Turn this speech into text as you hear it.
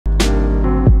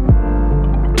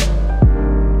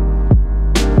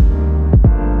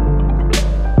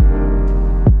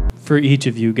for each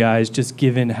of you guys, just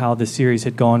given how the series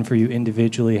had gone for you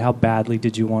individually, how badly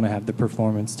did you want to have the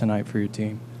performance tonight for your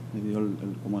team?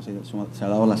 ¿Cómo se ha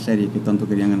dado la serie que tanto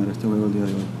querían ganar este juego el día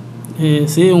de hoy?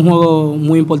 Sí, un juego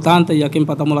muy importante ya que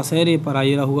empatamos la serie para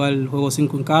ir a jugar el juego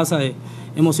 5 en casa.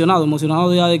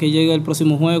 Emocionado ya de que llegue el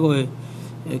próximo juego.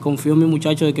 Confío en mis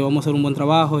muchachos de que vamos a hacer un buen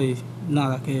trabajo y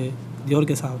nada, que Dios es el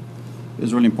que sabe.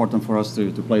 It's really important for us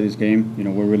to play this game. You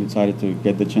know, we're really excited to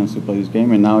get the chance to play this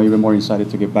game, and now even more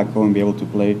excited to get back home and be able to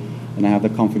play. And I have the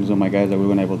confidence of my guys that we're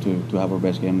going to be able to have our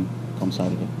best game come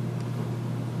Saturday.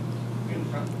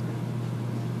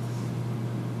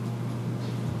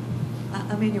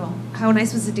 Emmanuel, how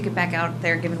nice was it to get back out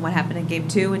there given what happened in Game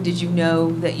 2, and did you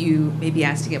know that you may be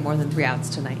asked to get more than 3 outs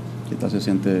tonight? ¿Qué tal se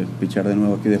siente pichar de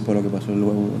nuevo aquí después de lo que pasó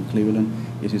luego en Cleveland?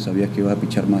 Y si sabías que ibas a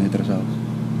pichar más de 3 outs.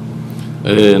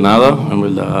 Nada, en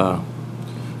verdad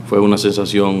fue una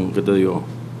sensación, ¿qué te digo?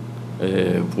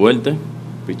 Fuerte,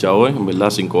 pichar hoy, en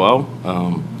verdad 5 outs.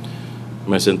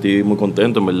 Me sentí muy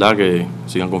contento, en verdad, que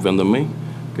sigan confiando en mí,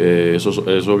 que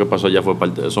eso que pasó allá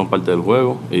son parte del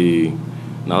juego y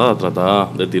nada,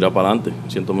 tratar de tirar para adelante,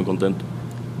 siento muy contento.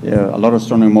 Yeah, a lot of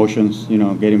strong emotions. You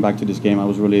know, getting back to this game, I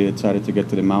was really excited to get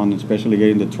to the mound, especially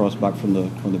getting the trust back from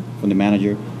the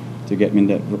manager to get me in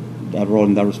that role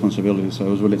and that responsibility. So I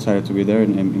was really excited to be there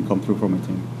and come through for my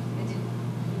team. And did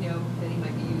you know that he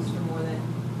might be used for more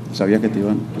than? Sabía que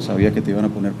te iban a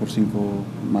poner por 5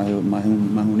 más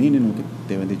un inning, o que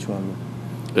te habían dicho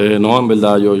algo. No, en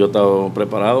verdad yo estaba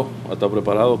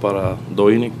preparado para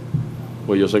 2 innings.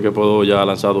 Pues yo sé que puedo ya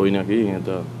lanzar 2 innings aquí en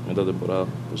esta temporada.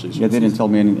 They didn't tell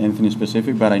me anything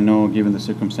specific, but I know, given the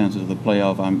circumstances of the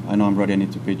playoff, I know I'm ready. I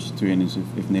need to pitch 2 innings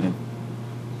if needed.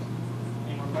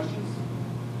 Any more questions?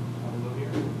 We'll go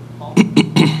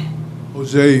here.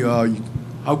 Jose,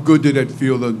 how good did it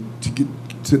feel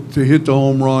to hit the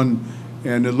home run?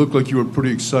 And it looked like you were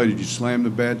pretty excited. You slammed the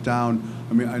bat down.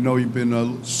 I mean, I know you've been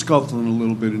scuffling a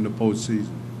little bit in the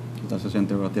postseason. Se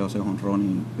siente bateado ese jonrón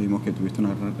y vimos que tuviste una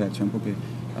reacción porque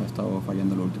has estado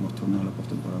fallando los últimos turnos de la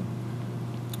postemporada.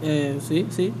 Sí,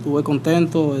 estuve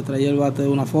contento, traía el bate de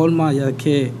una forma, ya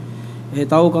que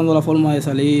estaba buscando la forma de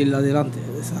salir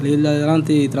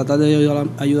adelante y tratar de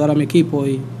ayudar a mi equipo,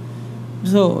 y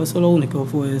eso es lo único,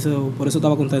 por eso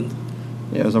estaba contento.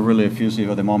 Yeah, it was really effusive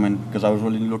at the moment because I was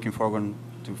really looking forward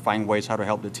to find ways how to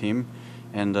help the team.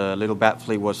 And the little bat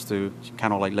fleet was to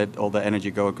kind of like let all the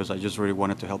energy go because I just really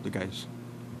wanted to help the guys.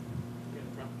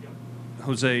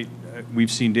 Jose,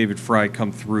 we've seen David Fry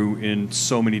come through in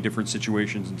so many different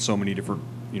situations and so many different,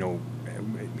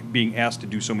 being asked to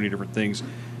do so many different things.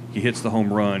 He hits the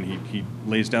home run. He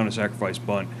lays down a sacrifice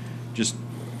bunt. Just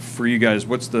for you guys,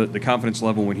 what's the confidence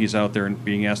level when he's out there and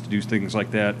being asked to do things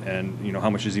like that? And, how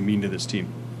much does he mean to this team?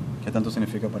 ¿Qué tanto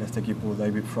significa para este equipo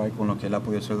David Fry con lo que él ha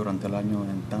podido hacer durante el año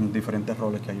en tan diferentes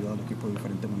roles que ha ayudado al equipo de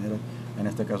diferentes maneras, en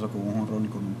este caso con un jonrón y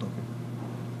con un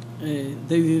toque?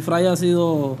 David Fry ha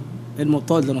sido el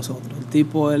motor de nosotros. El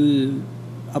tipo, él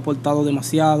ha aportado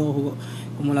demasiado,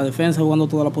 como en la defensa, jugando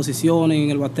todas las posiciones,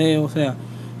 en el bateo. O sea,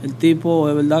 el tipo,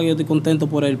 de verdad que yo estoy contento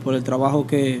por él, por el trabajo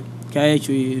que ha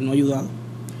hecho y nos ha ayudado.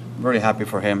 Very happy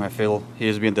for him. I feel he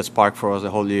has been the spark for us the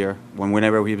whole year.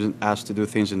 Whenever we've been asked to do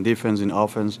things in defense, in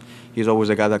offense, he's always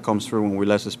the guy that comes through when we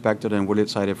less expect it, and we're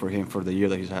excited for him for the year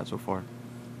that he's had so far.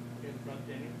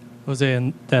 Jose,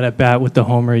 in that at bat with the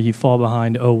homer, you fall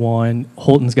behind 0-1.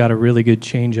 Holton's got a really good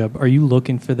changeup. Are you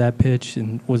looking for that pitch,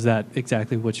 and was that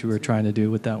exactly what you were trying to do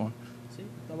with that one? Sí,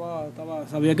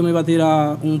 sabía que me iba a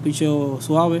tirar un picheo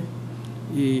suave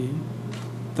y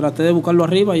traté de buscarlo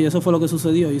arriba y eso fue lo que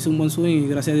sucedió. Hice un buen swing y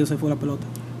gracias a Dios se fue la pelota.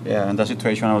 Yeah, in that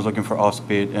situation I was looking for off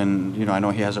speed, and I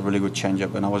know he has a really good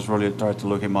changeup, and I was really trying to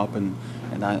look him up, and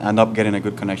I ended up getting a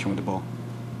good connection with the ball.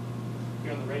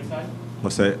 Here on the right side.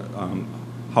 Jose,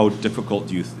 how difficult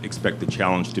do you expect the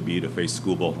challenge to be to face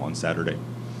Scuba on Saturday?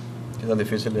 ¿Qué tan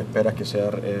difícil esperas que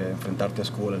sea enfrentarte a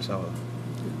Scuba el sábado?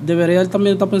 Debería él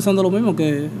también estar pensando lo mismo,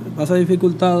 que va a ser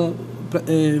dificultad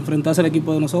enfrentarse al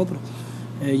equipo de nosotros.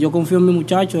 Yo confío en mi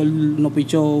muchacho, él nos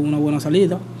pichó una buena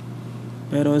salida,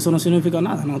 pero eso no significa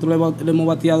nada. Nosotros le hemos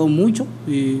bateado mucho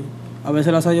y a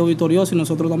veces la ha salido victorioso y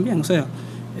nosotros también. O sea,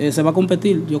 se va a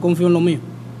competir, yo confío en lo mío.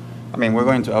 I mean, we're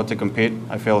going out to compete.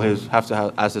 I feel have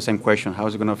to ask the same question. How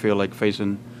is it going to feel like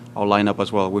facing our lineup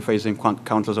as well? We're facing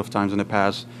countless of times in the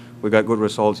past. We got good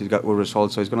results, he's got good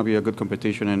results, so it's going to be a good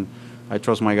competition, and I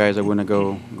trust my guys that we're going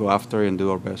to go after and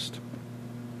do our best.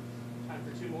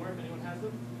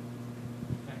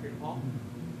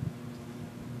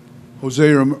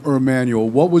 Jose or Emmanuel,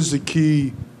 what was the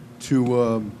key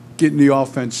to getting the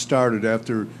offense started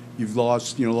after you've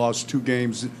lost 2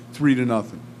 games, 3-0?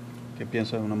 ¿Qué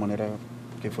piensa de una manera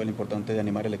 ¿Qué fue lo importante de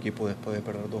animar el equipo después de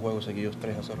perder 2 juegos seguidos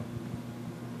 3-0?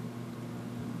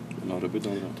 No, repito.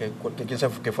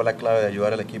 ¿Qué fue la clave de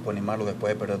ayudar al equipo a animarlo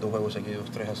después de perder 2 juegos seguidos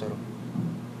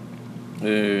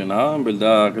 3-0? Nada, en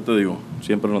verdad, ¿qué te digo?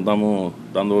 Siempre nos estamos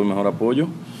dando el mejor apoyo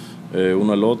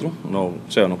uno al otro. No, o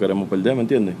sea, no queremos perder, ¿me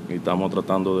entiendes? Y estamos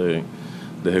tratando de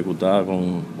ejecutar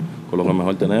con lo que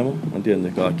mejor tenemos, ¿me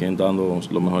entiendes? Cada quien dando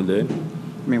lo mejor de él.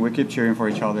 I mean, we keep cheering for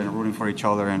each other and rooting for each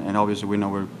other, and obviously we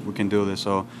know we can do this.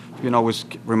 So, always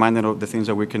reminded of the things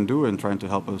that we can do and trying to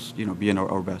help us, be in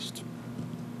our best.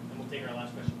 We'll take our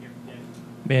last question here.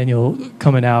 Manuel,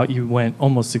 coming out, you went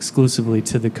almost exclusively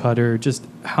to the cutter. Just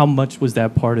how much was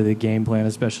that part of the game plan,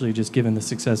 especially just given the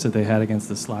success that they had against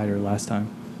the slider last time?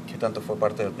 ¿Qué tanto fue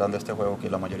parte del plan de este juego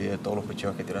que la mayoría de todos los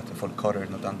picheos que tiraste fue el cutter,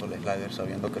 no tanto el slider,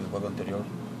 sabiendo que el juego anterior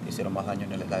hicieron más daño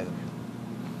en el slider?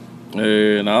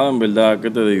 Nada, en verdad, ¿qué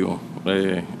te digo?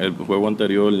 El juego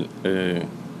anterior,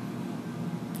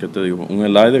 ¿qué te digo? Un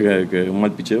slider que un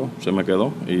mal picheo, se me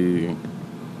quedó. Y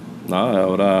nada,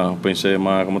 ahora pensé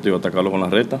más, ¿cómo te digo? Atacarlo con la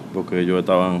recta, porque ellos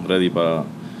estaban ready para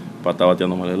estar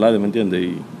bateando el slider, ¿me entiendes?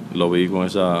 Y lo vi con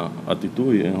esa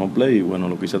actitud y en home play, y bueno,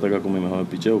 lo quise atacar con mi mejor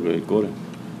picheo, que es el core.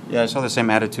 Yeah, I saw the same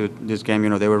attitude this game.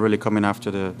 They were really coming after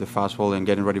the fastball and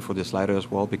getting ready for the slider as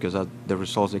well because of the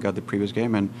results they got the previous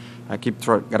game. And I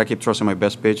gotta keep trusting my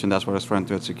best pitch, and that's what I was trying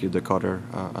to execute the cutter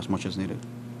as much as needed.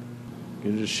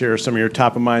 Can you just share some of your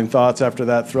top-of-mind thoughts after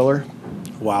that thriller?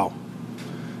 Wow.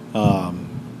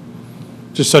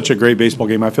 Just such a great baseball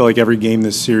game. I feel like every game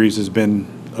this series has been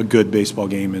a good baseball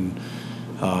game.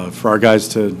 And for our guys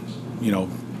to,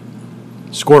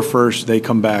 score first, they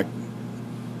come back,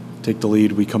 take the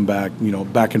lead, we come back,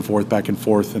 back and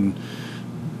forth, and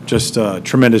just a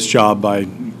tremendous job by,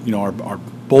 our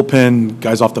bullpen,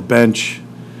 guys off the bench,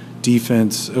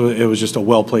 defense. It was just a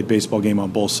well-played baseball game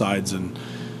on both sides and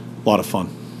a lot of fun.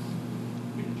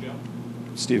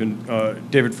 Stephen,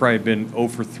 David Fry had been 0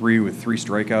 for 3 with 3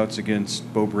 strikeouts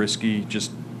against Bo Brisky. Just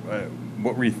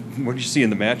what did you see in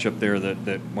the matchup there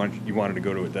that you wanted to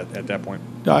go to at that point?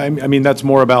 I mean, that's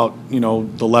more about,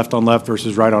 the left on left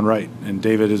versus right on right. And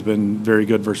David has been very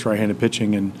good versus right-handed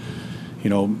pitching. And,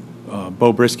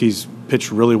 Bo Brisky's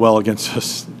pitched really well against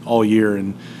us all year.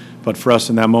 But for us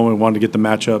in that moment, we wanted to get the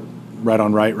matchup right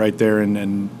on right there.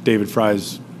 And David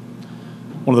Fry's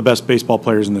one of the best baseball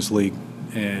players in this league.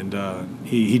 And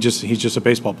he's just a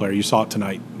baseball player. You saw it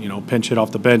tonight. Pinch hit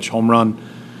off the bench, home run,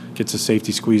 gets a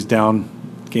safety squeeze down,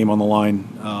 game on the line.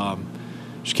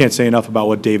 Just can't say enough about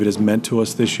what David has meant to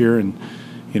us this year. And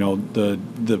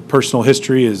the personal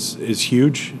history is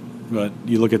huge. But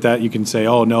you look at that, you can say,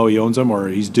 oh no, he owns them or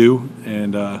he's due.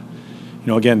 And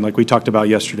again, like we talked about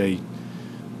yesterday,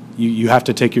 you have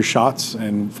to take your shots.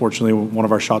 And fortunately, one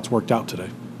of our shots worked out today.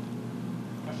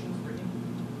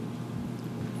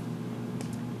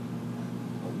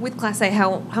 With Clase,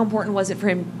 how important was it for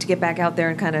him to get back out there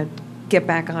and kind of get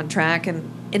back on track?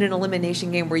 And in an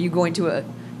elimination game, were you going to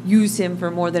use him for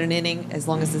more than an inning as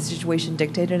long as the situation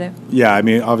dictated it? Yeah, I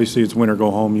mean, obviously it's win or go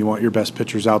home. You want your best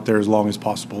pitchers out there as long as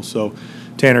possible. So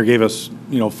Tanner gave us,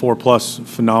 4+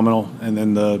 phenomenal, and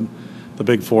then the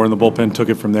big 4 in the bullpen took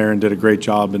it from there and did a great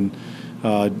job. And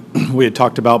we had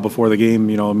talked about before the game,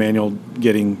 Emmanuel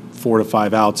getting 4 to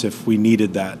 5 outs if we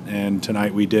needed that, and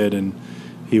tonight we did, and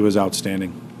he was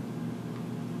outstanding.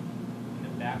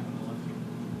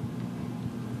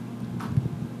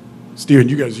 Steven,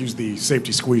 you guys use the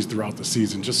safety squeeze throughout the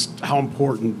season. Just how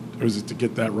important is it to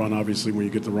get that run, obviously, when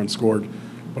you get the run scored,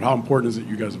 but how important is it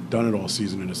you guys have done it all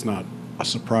season and it's not a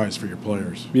surprise for your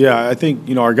players? Yeah, I think,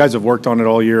 our guys have worked on it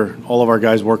all year. All of our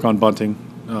guys work on bunting.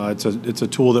 It's a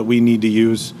tool that we need to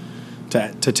use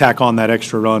to tack on that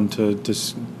extra run to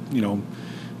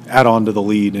add on to the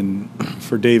lead. And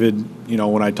for David,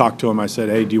 when I talked to him, I said,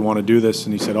 hey, do you want to do this?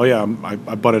 And he said, oh, yeah, I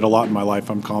butted a lot in my life.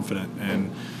 I'm confident.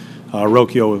 And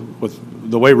Rocchio, with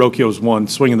the way Rocchio's won,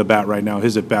 swinging the bat right now,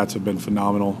 his at-bats have been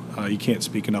phenomenal. You can't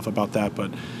speak enough about that.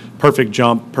 But perfect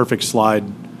jump, perfect slide,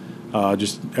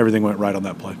 just everything went right on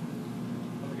that play.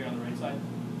 Over here on the right side.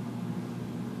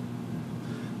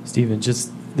 Steven,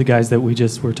 just the guys that we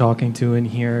just were talking to in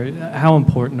here, how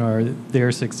important are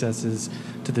their successes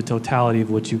to the totality of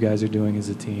what you guys are doing as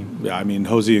a team? Yeah, I mean,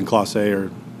 Jose and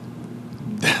Clase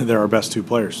they're our best 2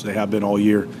 players. They have been all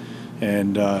year.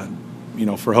 And,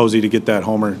 for Jose to get that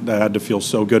homer, that had to feel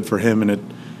so good for him, and it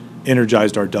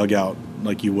energized our dugout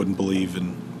like you wouldn't believe.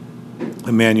 And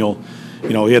Emmanuel,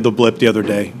 he had the blip the other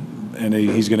day, and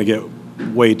he's going to get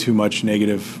way too much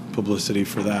negative publicity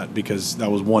for that because that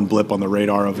was one blip on the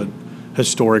radar of a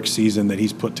historic season that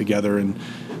he's put together, and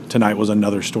tonight was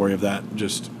another story of that.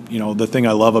 Just, the thing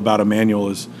I love about Emmanuel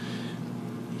is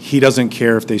he doesn't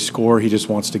care if they score. He just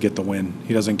wants to get the win.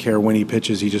 He doesn't care when he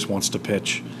pitches. He just wants to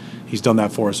pitch. He's done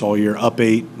that for us all year. Up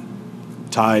 8,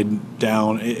 tied,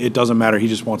 down. It doesn't matter. He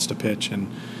just wants to pitch, and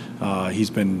he's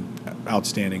been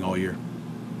outstanding all year.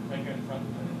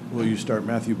 Will you start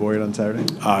Matthew Boyd on Saturday?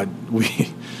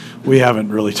 We haven't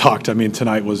really talked. I mean,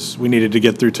 tonight we needed to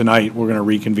get through tonight. We're going to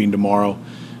reconvene tomorrow.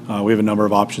 We have a number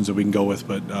of options that we can go with,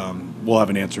 but we'll have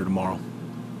an answer tomorrow.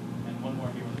 And one more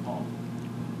here with Paul.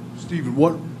 Stephen,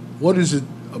 what is it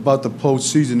about the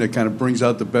postseason that kind of brings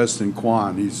out the best in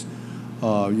Quan? He's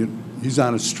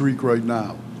on a streak right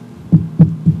now.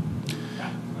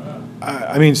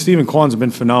 I mean, Stephen Kwan's been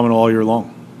phenomenal all year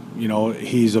long. You know,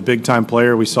 he's a big-time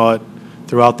player. We saw it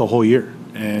throughout the whole year,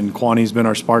 and Kwani's been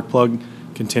our spark plug,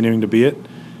 continuing to be it.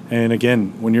 And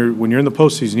again, when you're in the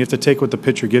postseason, you have to take what the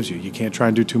pitcher gives you. You can't try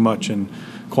and do too much, and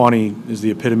Kwani is the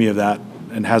epitome of that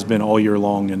and has been all year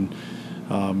long. And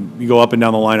you go up and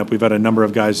down the lineup. We've had a number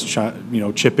of guys,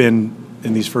 chip in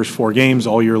these first 4 games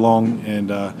all year long, and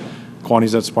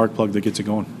Kwani's that spark plug that gets it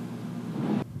going.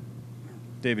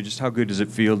 David, just how good does it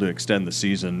feel to extend the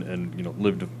season and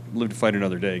live to fight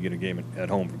another day, get a game at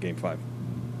home for Game 5?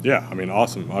 Yeah, I mean,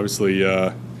 awesome. Obviously,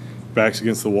 backs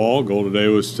against the wall. Goal today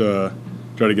was to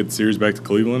try to get the series back to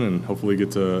Cleveland and hopefully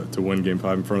get to win Game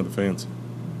 5 in front of the fans.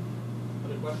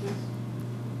 Other questions?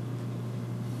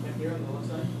 Back here on the left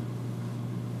side.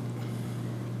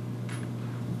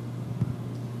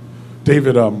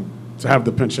 David, to have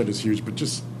the pinch hit is huge, but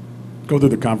just go through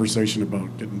the conversation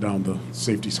about getting down the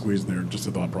safety squeeze there, just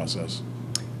the thought process.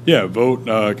 Yeah, Vogt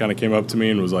kind of came up to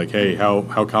me and was like, hey, how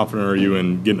confident are you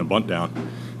in getting a bunt down?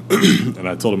 And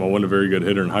I told him I wasn't a very good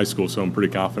hitter in high school, so I'm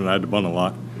pretty confident I had to bunt a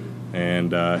lot.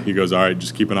 And he goes, all right,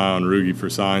 just keep an eye on Rugi for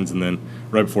signs. And then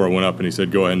right before I went up, and he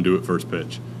said, go ahead and do it first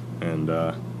pitch. And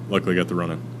luckily got the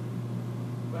run in.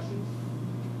 Questions?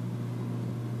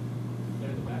 There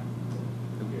in the back.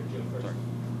 Come here, Jim first. Sorry.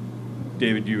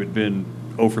 David, you had been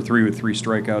 0 for 3 with 3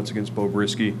 strikeouts against Bo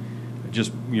Brisky.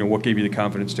 Just, what gave you the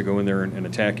confidence to go in there and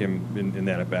attack him in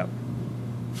that at-bat?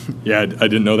 Yeah, I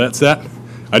didn't know that stat.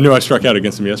 I knew I struck out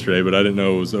against him yesterday, but I didn't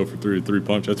know it was 0 for 3 with 3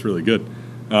 punch. That's really good.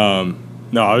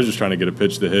 No, I was just trying to get a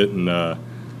pitch to hit, and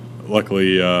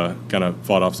luckily kind of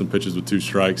fought off some pitches with 2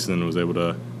 strikes and was able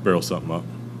to barrel something up.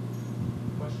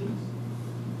 Questions?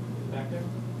 Back there.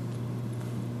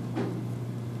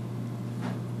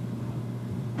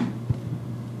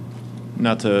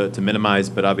 Not to minimize,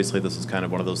 but obviously this is kind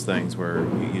of one of those things where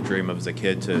you dream of as a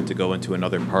kid to go into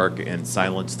another park and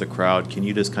silence the crowd. Can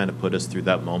you just kind of put us through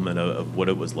that moment of what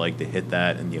it was like to hit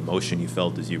that and the emotion you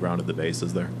felt as you rounded the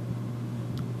bases there?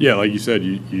 Yeah, like you said,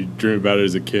 you dream about it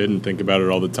as a kid and think about it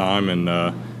all the time, and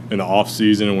in the off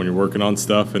season and when you're working on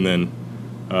stuff, and then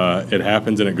it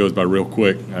happens and it goes by real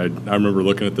quick. I remember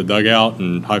looking at the dugout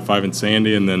and high-fiving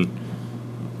Sandy, and then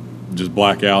just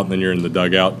black out, and then you're in the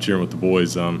dugout cheering with the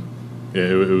boys.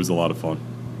 It was a lot of fun.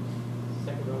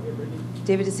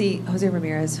 David, to see Jose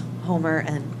Ramirez homer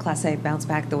and Clase bounce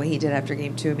back the way he did after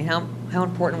Game 2, I mean, how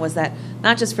important was that,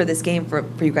 not just for this game, for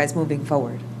you guys moving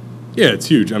forward? Yeah, it's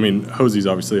huge. I mean, Jose's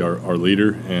obviously our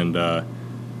leader, and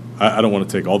I don't want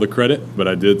to take all the credit, but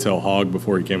I did tell Hogg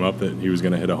before he came up that he was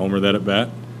going to hit a homer that at bat,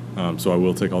 so I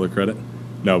will take all the credit.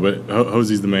 No, but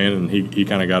Jose's the man, and he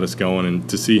kind of got us going, and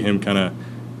to see him kind of,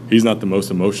 he's not the most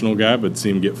emotional guy, but to see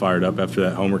him get fired up after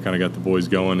that homer kind of got the boys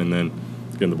going, and then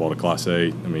getting the ball to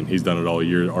Clase. I mean, he's done it all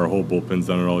year. Our whole bullpen's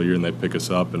done it all year, and they pick us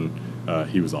up, and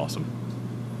he was awesome.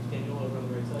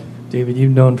 David,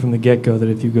 you've known from the get-go that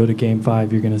if you go to Game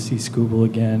 5, you're going to see Skubal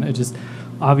again.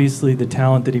 Obviously the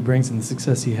talent that he brings and the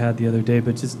success he had the other day,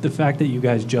 but just the fact that you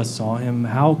guys just saw him,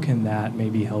 how can that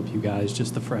maybe help you guys,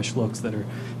 just the fresh looks that are,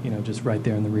 just right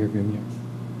there in the rearview mirror?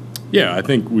 Yeah, I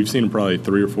think we've seen him probably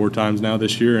 3 or 4 times now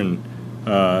this year, and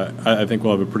I think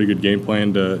we'll have a pretty good game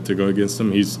plan to go against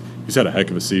him. He's had a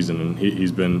heck of a season, and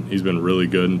he's been really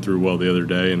good and threw well the other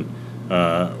day, and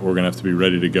we're gonna have to be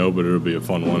ready to go, but it'll be a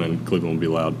fun one, and Cleveland will be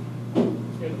loud.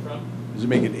 Does it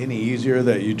make it any easier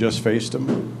that you just faced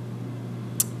him?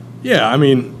 Yeah, I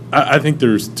mean, I think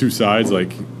there's 2 sides.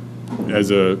 Like,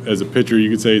 as a pitcher, you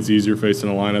could say it's easier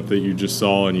facing a lineup that you just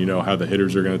saw, and you know how the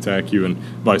hitters are going to attack you, and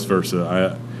vice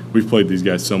versa. We've played these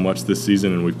guys so much this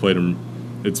season, and we've played them.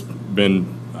 It's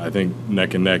been, I think,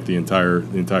 neck and neck the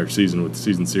entire season with the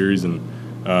season series, and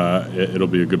it'll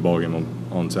be a good ball game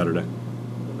on Saturday.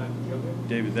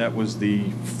 David, that was the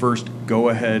first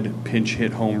go-ahead pinch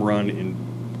hit home run in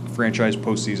franchise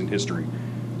postseason history.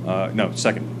 No,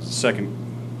 second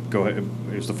go-ahead.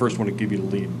 It was the first one to give you the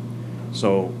lead.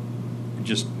 So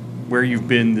just where you've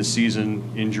been this season,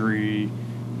 injury,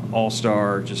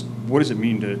 all-star, just what does it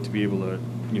mean to be able to,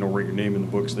 write your name in the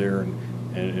books there and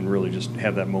and really just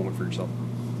have that moment for yourself?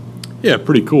 Yeah,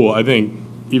 pretty cool. I think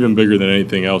even bigger than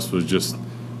anything else was just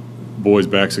boys'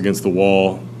 backs against the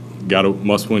wall, got a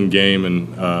must-win game, and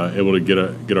able to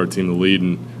get our team the lead.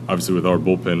 And obviously with our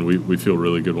bullpen, we feel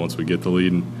really good once we get the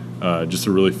lead. And just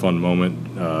a really fun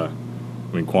moment. I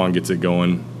mean, Quan gets it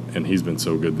going, and he's been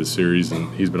so good this series,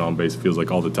 and he's been on base, it feels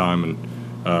like, all the time.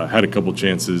 And had a couple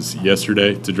chances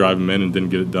yesterday to drive him in and didn't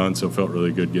get it done, so it felt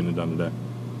really good getting it done today.